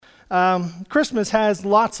Christmas has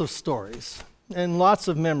lots of stories and lots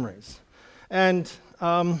of memories. And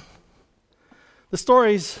the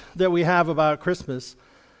stories that we have about Christmas,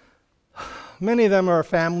 many of them are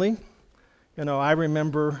family. You know, I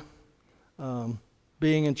remember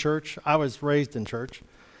being in church. I was raised in church.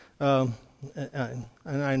 And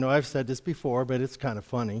I know I've said this before, but it's kind of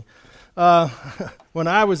funny. When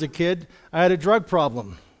I was a kid, I had a drug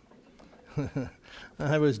problem.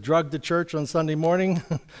 I was drugged to church on Sunday morning,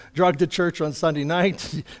 drugged to church on Sunday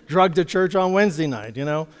night, drugged to church on Wednesday night, you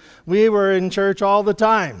know. We were in church all the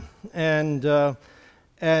time. And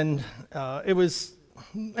it was,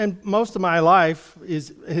 and most of my life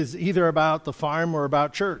is either about the farm or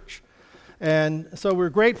about church. And so we're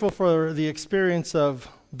grateful for the experience of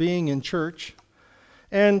being in church.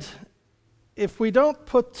 And if we don't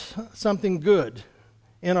put something good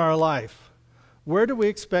in our life, where do we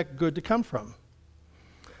expect good to come from?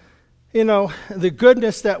 You know, the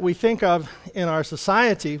goodness that we think of in our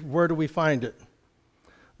society, where do we find it?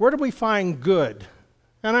 Where do we find good?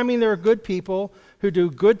 And I mean, there are good people who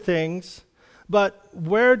do good things, but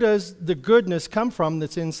where does the goodness come from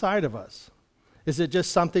that's inside of us? Is it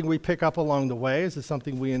just something we pick up along the way? Is it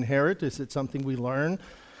something we inherit? Is it something we learn?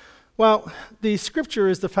 Well, the scripture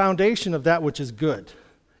is the foundation of that which is good.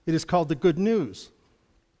 It is called the good news.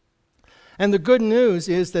 And the good news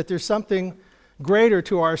is that there's something greater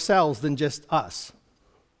to ourselves than just us.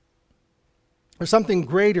 There's something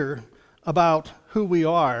greater about who we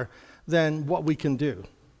are than what we can do.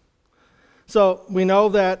 So we know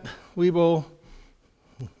that we will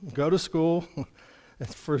go to school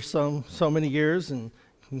for so many years and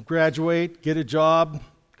graduate, get a job,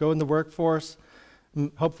 go in the workforce.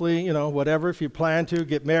 Hopefully, you know, whatever, if you plan to,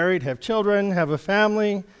 get married, have children, have a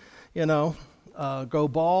family, you know, go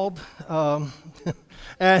bald,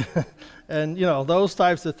 and you know, those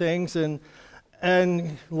types of things,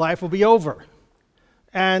 and life will be over.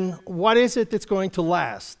 And what is it that's going to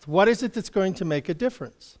last? What is it that's going to make a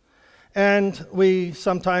difference? And we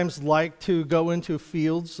sometimes like to go into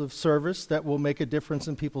fields of service that will make a difference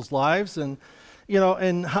in people's lives, and you know,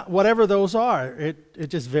 and whatever those are, it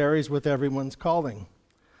just varies with everyone's calling.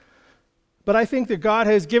 But I think that God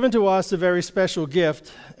has given to us a very special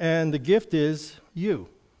gift, and the gift is you.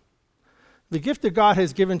 The gift that God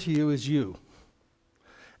has given to you is you.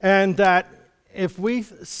 And that if we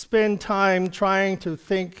spend time trying to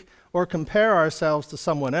think or compare ourselves to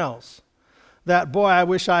someone else, that, boy, I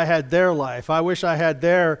wish I had their life. I wish I had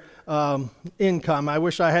their income. I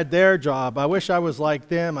wish I had their job. I wish I was like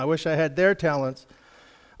them. I wish I had their talents.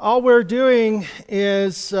 All we're doing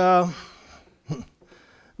is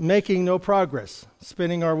making no progress,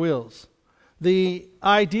 spinning our wheels. The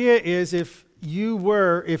idea is if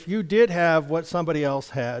you did have what somebody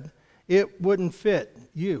else had, it wouldn't fit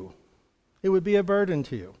you. It would be a burden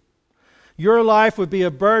to you. Your life would be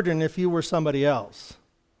a burden if you were somebody else.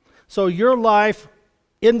 So your life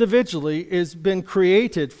individually has been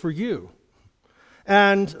created for you.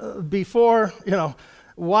 And before, you know,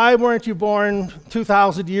 why weren't you born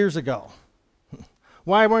 2,000 years ago?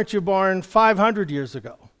 Why weren't you born 500 years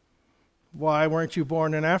ago? Why weren't you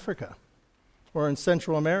born in Africa or in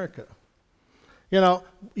Central America? You know,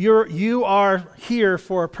 you are here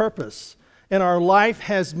for a purpose, and our life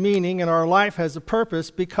has meaning, and our life has a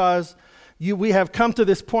purpose because we have come to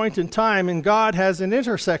this point in time, and God has an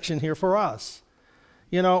intersection here for us.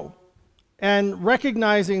 You know, and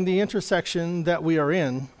recognizing the intersection that we are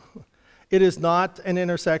in, it is not an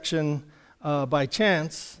intersection by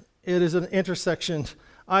chance. It is an intersection,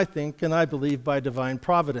 I think, and I believe, by divine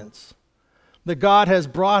providence. That God has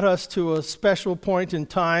brought us to a special point in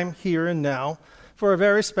time, here and now, for a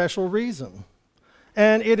very special reason.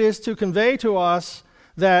 And it is to convey to us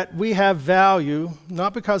that we have value,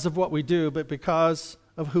 not because of what we do, but because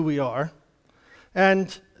of who we are.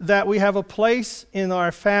 And that we have a place in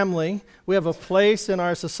our family, we have a place in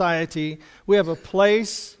our society, we have a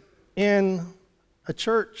place in a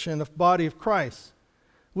church and a body of Christ.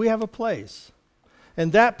 We have a place.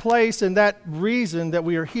 And that place and that reason that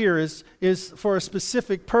we are here is for a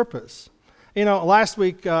specific purpose. You know, last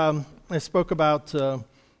week I spoke about,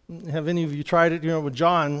 have any of you tried it, with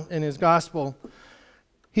John in his gospel?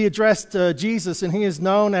 He addressed Jesus, and he is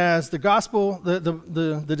known as the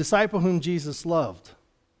the disciple whom Jesus loved.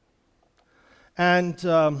 And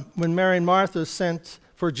when Mary and Martha sent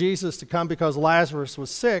for Jesus to come because Lazarus was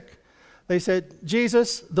sick, they said,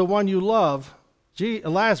 Jesus, the one you love,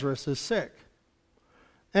 Lazarus is sick.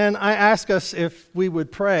 And I ask us if we would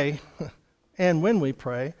pray, and when we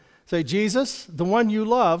pray, say, Jesus, the one you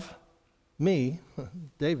love, me,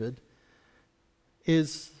 David,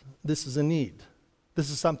 this is a need. This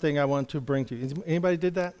is something I want to bring to you. Anybody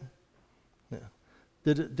did that?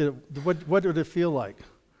 What did it feel like?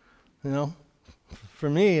 You know, for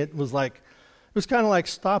me, it was kind of like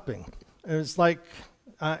stopping. It was like,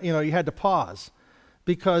 you had to pause,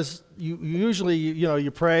 because you usually,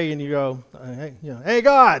 you pray and you go, hey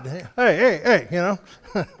God, hey,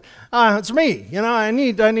 it's me, I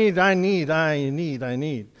need.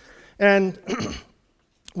 And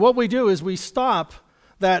what we do is we stop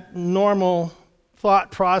that normal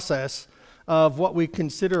thought process of what we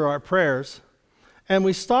consider our prayers, and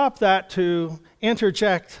we stop that to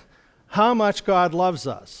interject how much God loves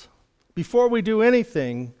us. Before we do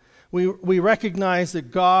anything, we recognize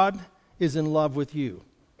that God is in love with you.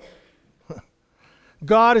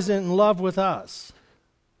 God is in love with us.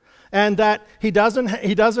 And that he doesn't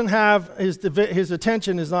have, his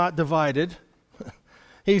attention is not divided.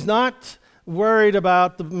 He's not worried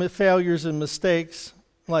about the failures and mistakes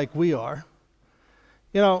like we are.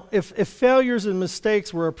 If failures and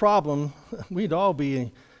mistakes were a problem, we'd all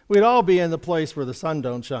be in the place where the sun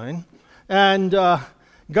don't shine. And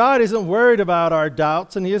God isn't worried about our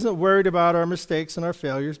doubts, and he isn't worried about our mistakes and our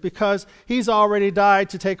failures, because he's already died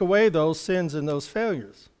to take away those sins and those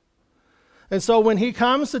failures. And so when he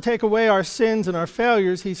comes to take away our sins and our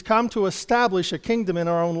failures, he's come to establish a kingdom in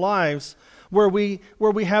our own lives where we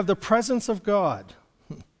have the presence of God.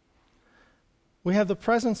 We have the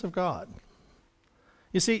presence of God.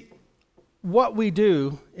 You see, what we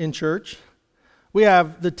do in church, we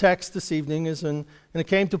have the text this evening is, and it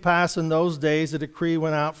came to pass in those days a decree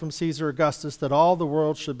went out from Caesar Augustus that all the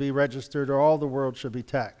world should be registered, or all the world should be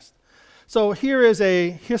taxed. So here is a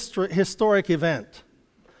historic event.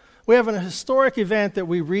 We have a historic event that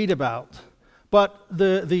we read about, but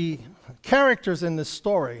the characters in this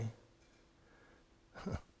story,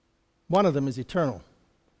 one of them is eternal.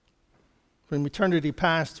 From eternity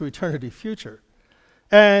past to eternity future.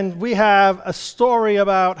 And we have a story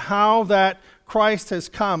about how that Christ has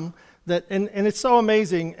come, and it's so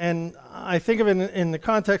amazing, and I think of it in the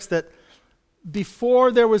context that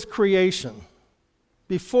before there was creation,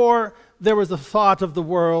 before there was a thought of the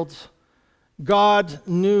world, God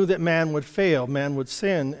knew that man would fail, man would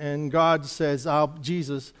sin, and God says,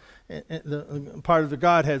 Jesus, part of the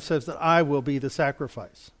Godhead, says that I will be the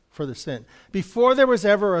sacrifice for the sin. Before there was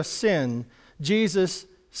ever a sin, Jesus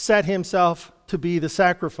set himself to be the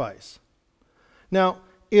sacrifice. Now,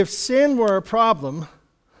 if sin were a problem,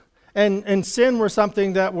 and sin were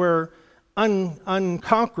something that were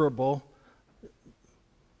unconquerable,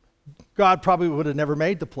 God probably would have never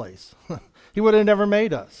made the place. He would have never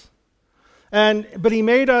made us. But he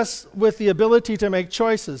made us with the ability to make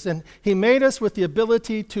choices, and he made us with the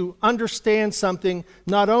ability to understand something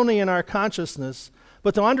not only in our consciousness,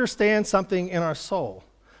 but to understand something in our soul,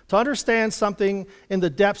 to understand something in the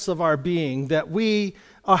depths of our being, that we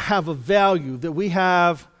have a value, that we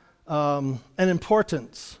have an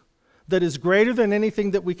importance that is greater than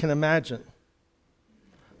anything that we can imagine.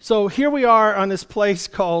 So here we are on this place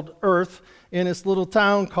called Earth, in this little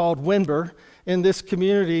town called Windber, in this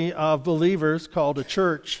community of believers called a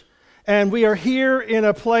church. And we are here in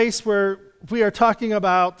a place where we are talking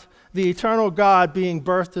about the eternal God being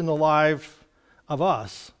birthed in the life of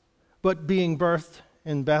us, but being birthed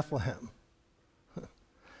in Bethlehem.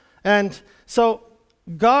 And so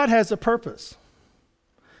God has a purpose.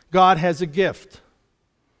 God has a gift.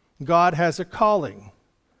 God has a calling.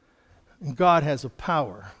 God has a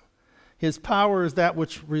power. His power is that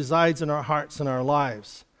which resides in our hearts and our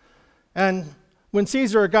lives. And when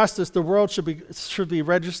Caesar Augustus, the world should be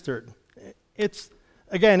registered. It's,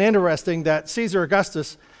 again, interesting that Caesar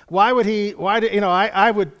Augustus, I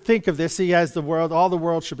would think of this, he has the world, all the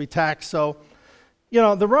world should be taxed. So,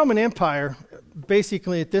 the Roman Empire,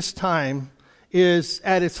 basically at this time, is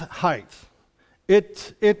at its height.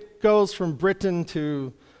 It goes from Britain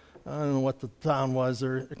to, I don't know what the town was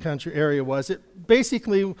or the country area was. It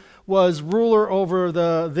basically was ruler over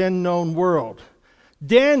the then known world.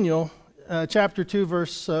 Daniel, chapter 2,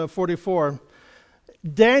 verse 44,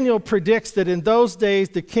 Daniel predicts that in those days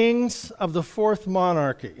the kings of the fourth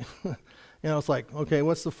monarchy, it's like, okay,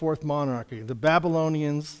 what's the fourth monarchy? The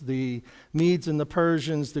Babylonians, the Medes and the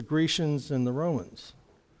Persians, the Grecians, and the Romans.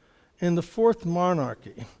 In the fourth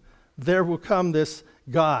monarchy, there will come this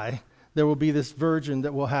guy, there will be this virgin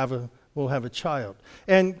that will have a child.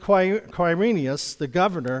 And Quirinius, the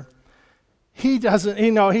governor, he doesn't,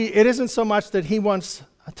 it isn't so much that he wants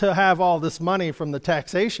to have all this money from the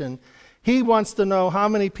taxation. He wants to know how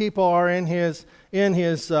many people are in his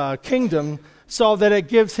kingdom, so that it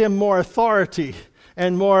gives him more authority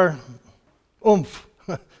and more oomph,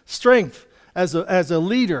 strength as a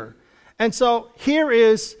leader. And so here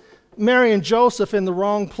is Mary and Joseph in the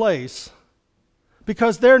wrong place,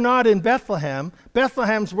 because they're not in Bethlehem.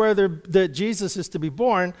 Bethlehem's where that Jesus is to be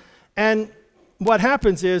born. And what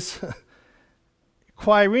happens is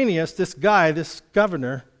Quirinius, this guy, this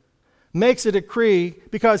governor, makes a decree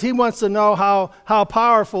because he wants to know how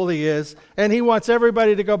powerful he is, and he wants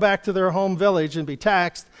everybody to go back to their home village and be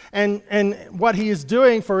taxed. And what he is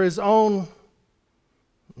doing for his own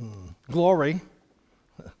glory,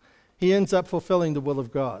 he ends up fulfilling the will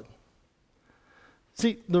of God.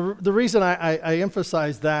 See, the reason I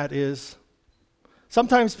emphasize that is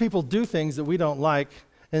sometimes people do things that we don't like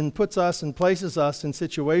and puts us and places us in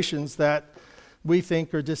situations that we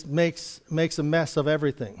think are just makes a mess of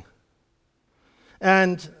everything.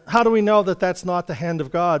 And how do we know that that's not the hand of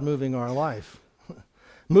God moving our life?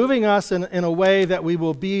 Moving us in a way that we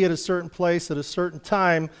will be at a certain place at a certain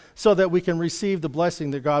time so that we can receive the blessing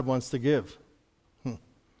that God wants to give.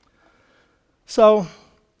 So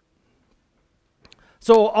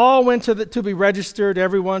all went to be registered,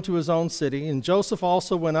 everyone to his own city. And Joseph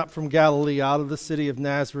also went up from Galilee out of the city of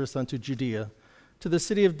Nazareth unto Judea, to the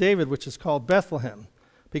city of David, which is called Bethlehem,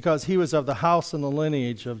 because he was of the house and the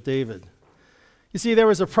lineage of David. You see, there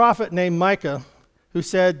was a prophet named Micah who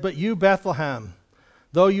said, "But you, Bethlehem,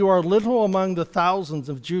 though you are little among the thousands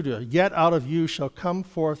of Judah, yet out of you shall come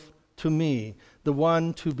forth to me the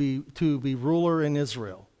one to be ruler in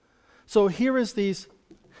Israel." So here is these.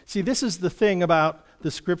 See, this is the thing about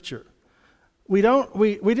the Scripture. We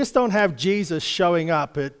just don't have Jesus showing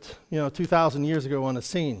up at 2,000 years ago on a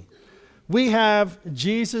scene. We have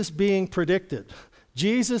Jesus being predicted,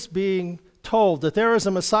 Jesus being told that there is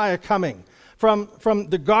a Messiah coming. From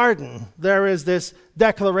the garden, there is this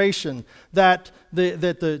declaration that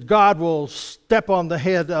the God will step on the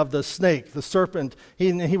head of the snake, the serpent.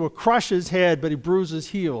 He will crush his head, but he bruises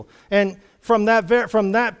his heel. And from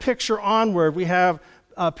that picture onward, we have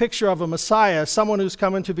a picture of a Messiah, someone who's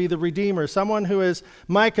coming to be the Redeemer, someone who is,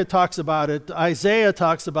 Micah talks about it, Isaiah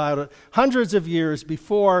talks about it. Hundreds of years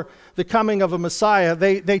before the coming of a Messiah,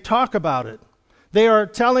 they talk about it. They are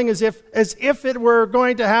telling as if it were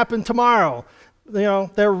going to happen tomorrow.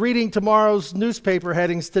 They're reading tomorrow's newspaper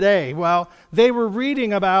headings today. Well, they were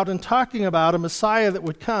reading about and talking about a Messiah that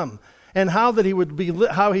would come and how he would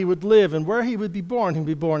live and where he would be born. He would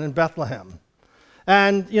be born in Bethlehem.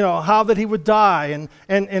 And, how that he would die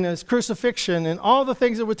and his crucifixion and all the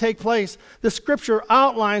things that would take place. The Scripture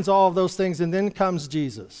outlines all of those things, and then comes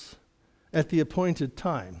Jesus at the appointed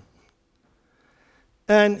time.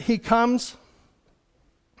 And he comes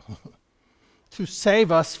to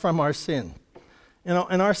save us from our sin.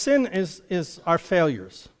 And our sin is our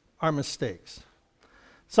failures, our mistakes.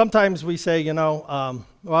 Sometimes we say,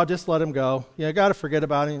 well, just let him go. You got to forget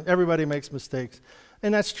about him. Everybody makes mistakes.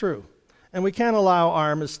 And that's true. And we can't allow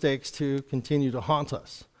our mistakes to continue to haunt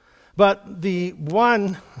us. But the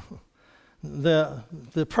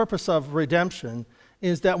purpose of redemption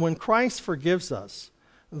is that when Christ forgives us,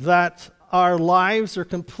 that our lives are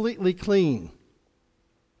completely clean.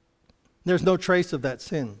 There's no trace of that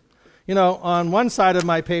sin. On one side of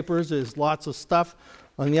my papers there's lots of stuff.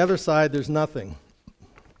 On the other side, there's nothing.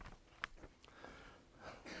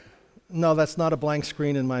 No, that's not a blank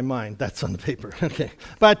screen in my mind. That's on the paper. Okay.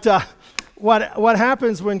 But what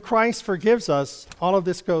happens when Christ forgives us, all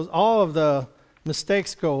of the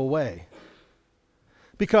mistakes go away.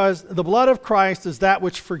 Because the blood of Christ is that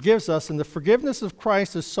which forgives us, and the forgiveness of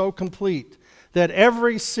Christ is so complete that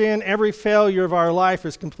every sin, every failure of our life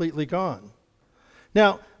is completely gone.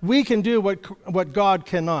 Now, we can do what God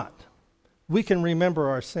cannot. We can remember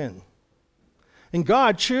our sin. And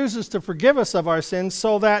God chooses to forgive us of our sins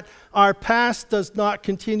so that our past does not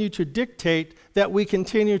continue to dictate that we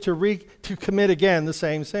continue to commit again the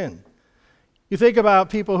same sin. You think about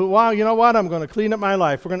people who, wow, you know what, I'm going to clean up my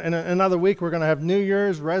life. In another week, we're going to have New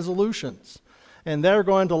Year's resolutions. And they're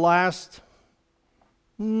going to last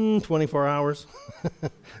 24 hours,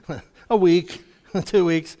 a week, 2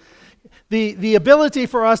 weeks. The ability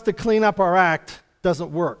for us to clean up our act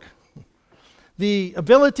doesn't work. The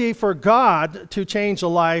ability for God to change a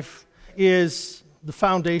life is the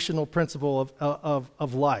foundational principle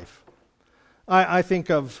of life. I think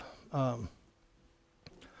of one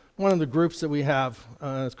of the groups that we have.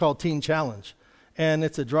 It's called Teen Challenge, and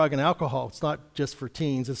it's a drug and alcohol. It's not just for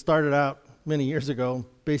teens. It started out many years ago,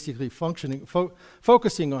 basically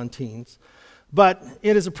focusing on teens. But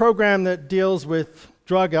it is a program that deals with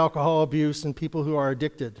drug, alcohol abuse, and people who are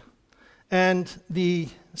addicted. And the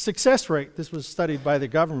success rate, this was studied by the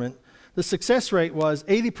government, the success rate was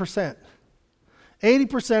 80%.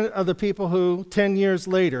 80% of the people who 10 years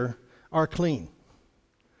later are clean.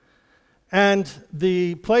 And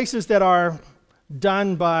the places that are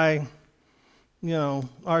done by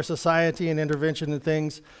our society and intervention and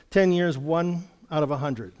things, 10 years, 1 out of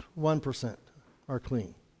 100, 1% are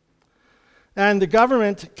clean. And the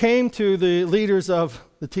government came to the leaders of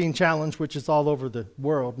the Teen Challenge, which is all over the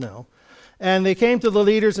world now, and they came to the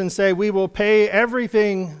leaders and say, we will pay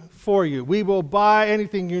everything for you. We will buy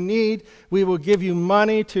anything you need. We will give you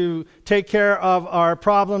money to take care of our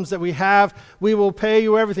problems that we have. We will pay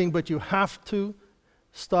you everything, but you have to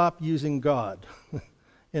stop using God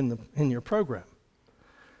in your program.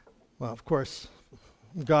 Well, of course,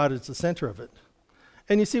 God is the center of it.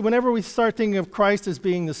 And you see, whenever we start thinking of Christ as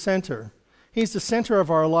being the center, He's the center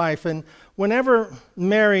of our life. And whenever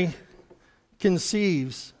Mary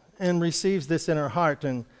conceives and receives this in her heart,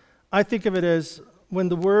 and I think of it as when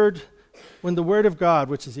the Word of God,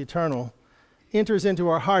 which is eternal, enters into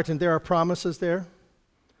our heart, and there are promises there.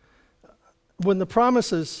 When the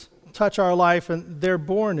promises touch our life and they're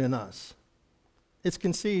born in us, it's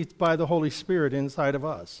conceived by the Holy Spirit inside of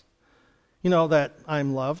us. You know that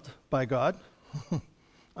I'm loved by God.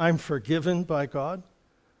 I'm forgiven by God.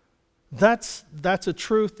 That's a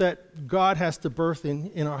truth that God has to birth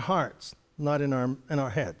in our hearts, not in our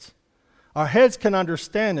heads. Our heads can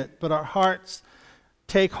understand it, but our hearts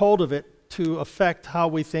take hold of it to affect how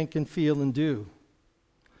we think and feel and do.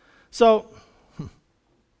 So,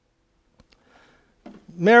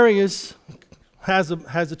 Mary has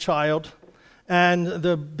a child, and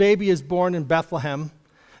the baby is born in Bethlehem.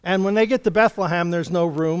 And when they get to Bethlehem, there's no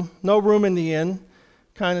room in the inn,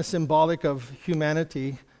 kind of symbolic of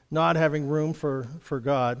humanity not having room for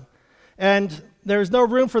God. And there's no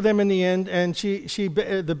room for them in the inn, and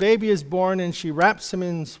the baby is born, and she wraps him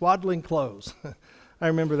in swaddling clothes. I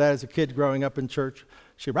remember that as a kid growing up in church.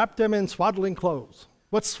 She wrapped him in swaddling clothes.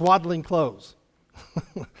 What's swaddling clothes?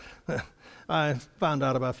 I found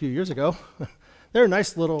out about a few years ago. They're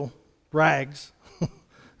nice little rags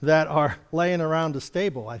that are laying around a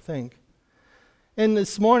stable, I think. And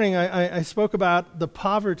this morning I spoke about the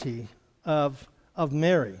poverty of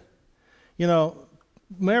Mary. You know,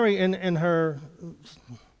 Mary in her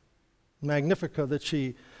Magnificat, that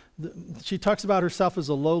she talks about herself as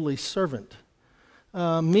a lowly servant,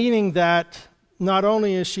 meaning that not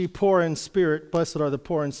only is she poor in spirit, blessed are the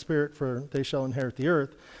poor in spirit, for they shall inherit the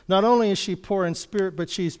earth. Not only is she poor in spirit, but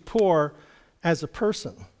she's poor as a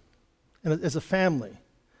person and as a family.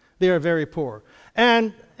 They are very poor.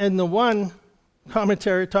 And the one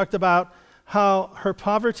commentary talked about how her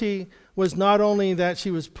poverty was not only that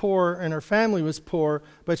she was poor and her family was poor,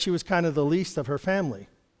 but she was kind of the least of her family,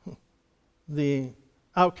 the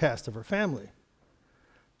outcast of her family.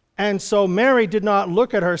 And so Mary did not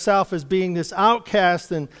look at herself as being this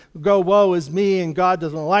outcast and go, woe is me, and God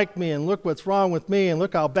doesn't like me, and look what's wrong with me, and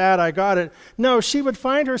look how bad I got it. No, she would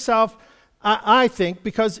find herself, I think,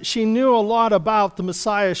 because she knew a lot about the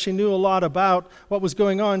Messiah, she knew a lot about what was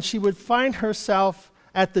going on, she would find herself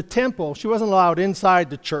at the temple. She wasn't allowed inside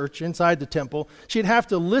the church, inside the temple. She'd have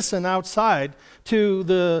to listen outside to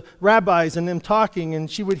the rabbis and them talking,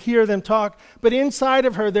 and she would hear them talk. But inside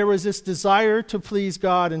of her, there was this desire to please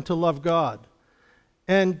God and to love God.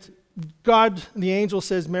 And God, the angel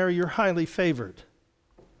says, Mary, you're highly favored.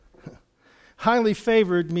 Highly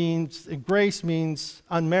favored means, grace means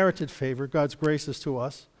unmerited favor. God's grace is to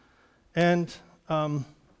us. And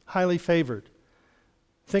highly favored.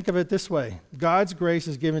 Think of it this way. God's grace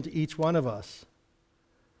is given to each one of us.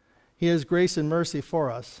 He has grace and mercy for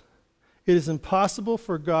us. It is impossible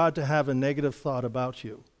for God to have a negative thought about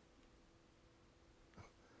you.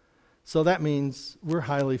 So that means we're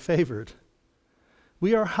highly favored.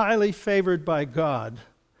 We are highly favored by God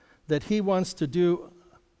that He wants to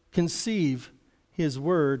conceive His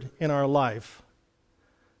word in our life,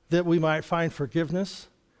 that we might find forgiveness,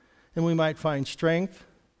 and we might find strength,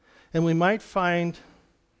 and we might find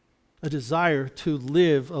a desire to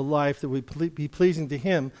live a life that would be pleasing to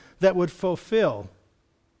Him, that would fulfill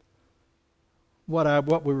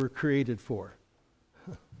what we were created for.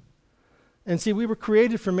 And see, we were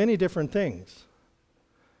created for many different things.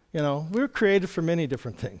 We were created for many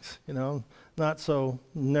different things. Not so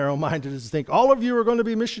narrow-minded as to think, all of you are going to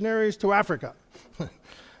be missionaries to Africa.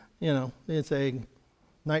 It's a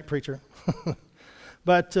night preacher.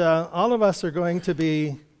 But all of us are going to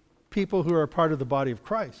be people who are part of the body of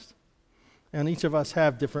Christ. And each of us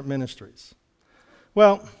have different ministries.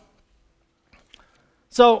 Well,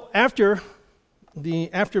 so after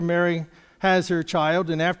Mary has her child,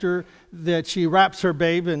 and after that she wraps her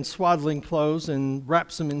babe in swaddling clothes and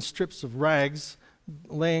wraps him in strips of rags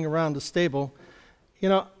laying around the stable,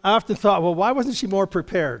 I often thought, well, why wasn't she more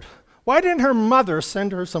prepared? Why didn't her mother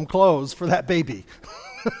send her some clothes for that baby?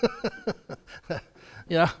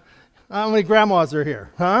 How many grandmas are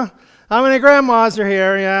here, huh? How many grandmas are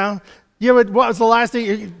here? Yeah. What was the last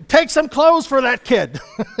thing? Take some clothes for that kid.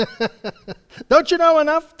 Don't you know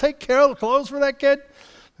enough? Take care of the clothes for that kid.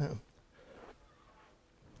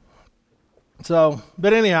 So,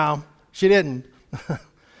 but anyhow, she didn't.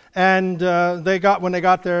 And when they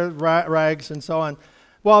got their rags and so on.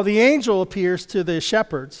 Well, the angel appears to the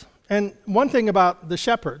shepherds. And one thing about the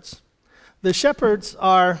shepherds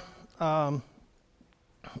are,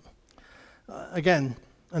 again,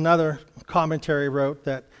 another commentary wrote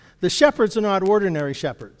that the shepherds are not ordinary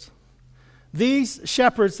shepherds. These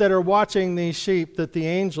shepherds that are watching these sheep that the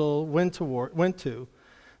angel went to,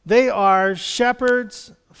 they are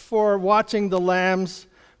shepherds for watching the lambs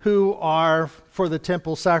who are for the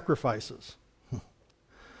temple sacrifices.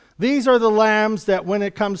 These are the lambs that when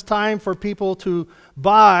it comes time for people to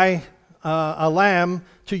buy a lamb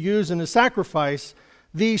to use in a sacrifice,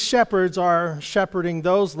 these shepherds are shepherding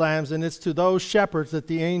those lambs, and it's to those shepherds that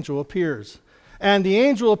the angel appears. And the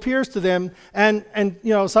angel appears to them, and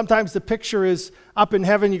sometimes the picture is up in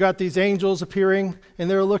heaven, you got these angels appearing, and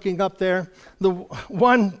they're looking up there. The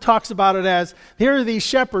one talks about it as, here are these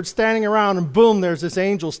shepherds standing around, and boom, there's this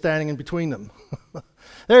angel standing in between them.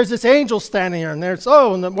 There's this angel standing there, and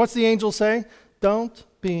and what's the angel say? Don't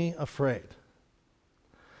be afraid.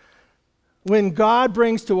 When God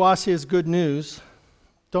brings to us his good news,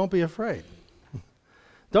 don't be afraid.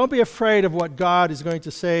 Don't be afraid of what God is going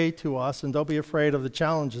to say to us, and don't be afraid of the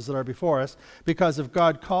challenges that are before us, because if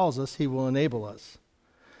God calls us, he will enable us.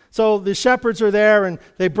 So the shepherds are there, and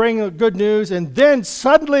they bring the good news, and then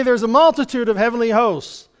suddenly there's a multitude of heavenly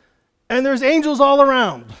hosts, and there's angels all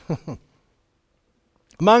around.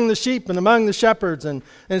 Among the sheep and among the shepherds, and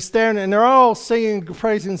they're all singing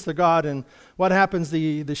praises to God. And what happens?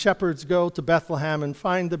 The shepherds go to Bethlehem and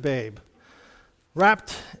find the babe,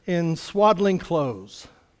 wrapped in swaddling clothes,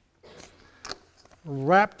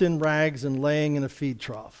 wrapped in rags and laying in a feed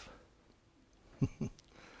trough.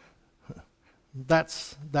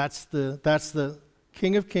 That's the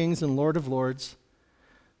King of Kings and Lord of Lords,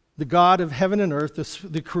 the God of heaven and earth,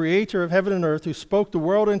 the creator of heaven and earth, who spoke the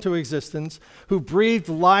world into existence, who breathed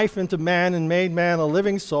life into man and made man a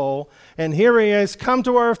living soul. And here he is, come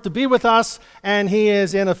to earth to be with us, and he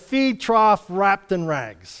is in a feed trough wrapped in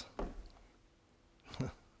rags.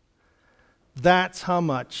 That's how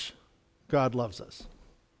much God loves us.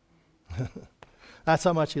 That's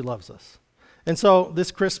how much he loves us. And so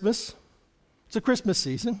this Christmas, it's a Christmas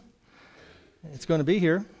season. It's going to be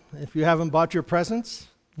here. If you haven't bought your presents,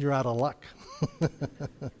 you're out of luck.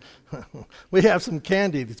 We have some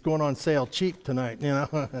candy that's going on sale cheap tonight,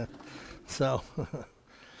 So,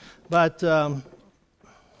 but,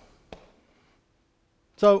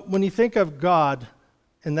 so when you think of God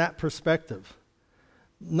in that perspective,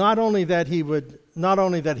 not only that he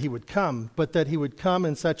would come, but that he would come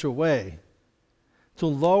in such a way to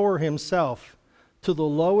lower himself to the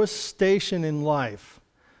lowest station in life,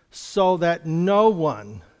 so that no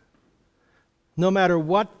one, no matter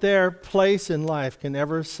what their place in life, can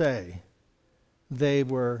ever say they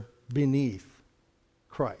were beneath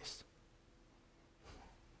Christ.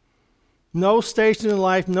 No station in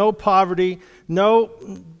life, no poverty, no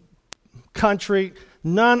country,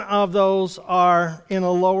 none of those are in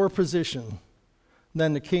a lower position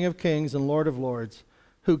than the King of Kings and Lord of Lords,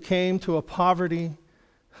 who came to a poverty,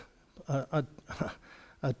 a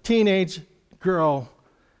teenage girl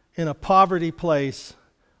in a poverty place,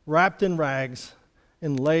 wrapped in rags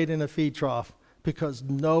and laid in a feed trough because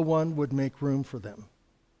no one would make room for them.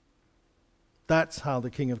 That's how the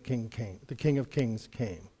King of Kings came. The King of Kings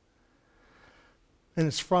came. And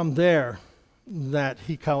it's from there that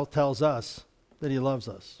he tells us that he loves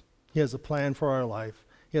us. He has a plan for our life.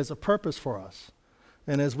 He has a purpose for us.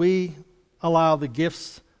 And as we allow the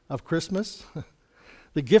gifts of Christmas,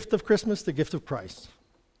 the gift of Christmas, the gift of Christ,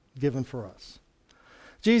 given for us.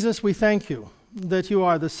 Jesus, we thank you that you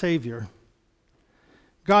are the Savior.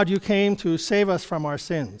 God, you came to save us from our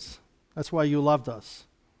sins. That's why you loved us.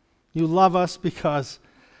 You love us because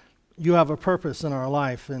you have a purpose in our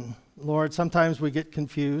life. And Lord, sometimes we get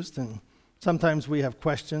confused, and sometimes we have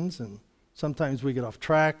questions, and sometimes we get off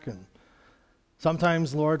track, and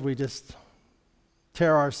sometimes, Lord, we just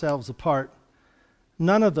tear ourselves apart.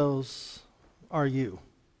 None of those are you.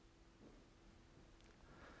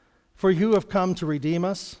 For you have come to redeem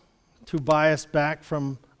us, to buy us back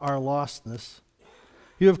from our lostness.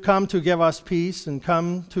 You have come to give us peace and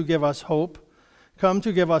come to give us hope, come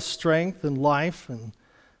to give us strength and life and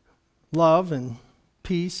love and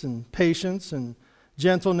peace and patience and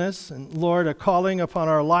gentleness, and Lord, a calling upon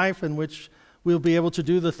our life in which we'll be able to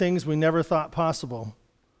do the things we never thought possible.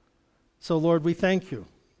 So Lord, we thank you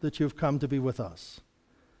that you've come to be with us.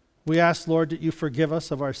 We ask, Lord, that you forgive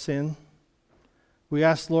us of our sin. We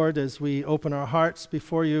ask, Lord, as we open our hearts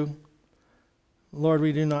before you, Lord,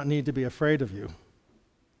 we do not need to be afraid of you.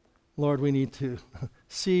 Lord, we need to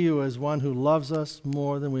see you as one who loves us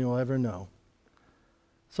more than we will ever know.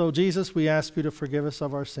 So, Jesus, we ask you to forgive us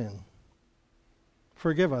of our sin.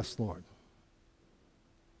 Forgive us, Lord.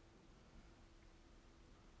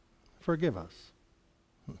 Forgive us.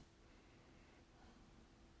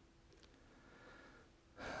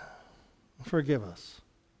 Forgive us.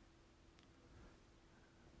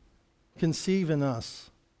 Conceive in us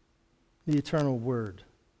the eternal word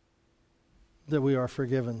that we are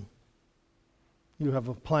forgiven. You have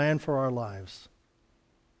a plan for our lives,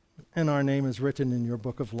 and our name is written in your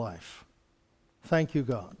book of life. Thank you,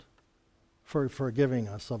 God, for forgiving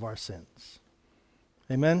us of our sins.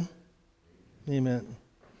 Amen? Amen.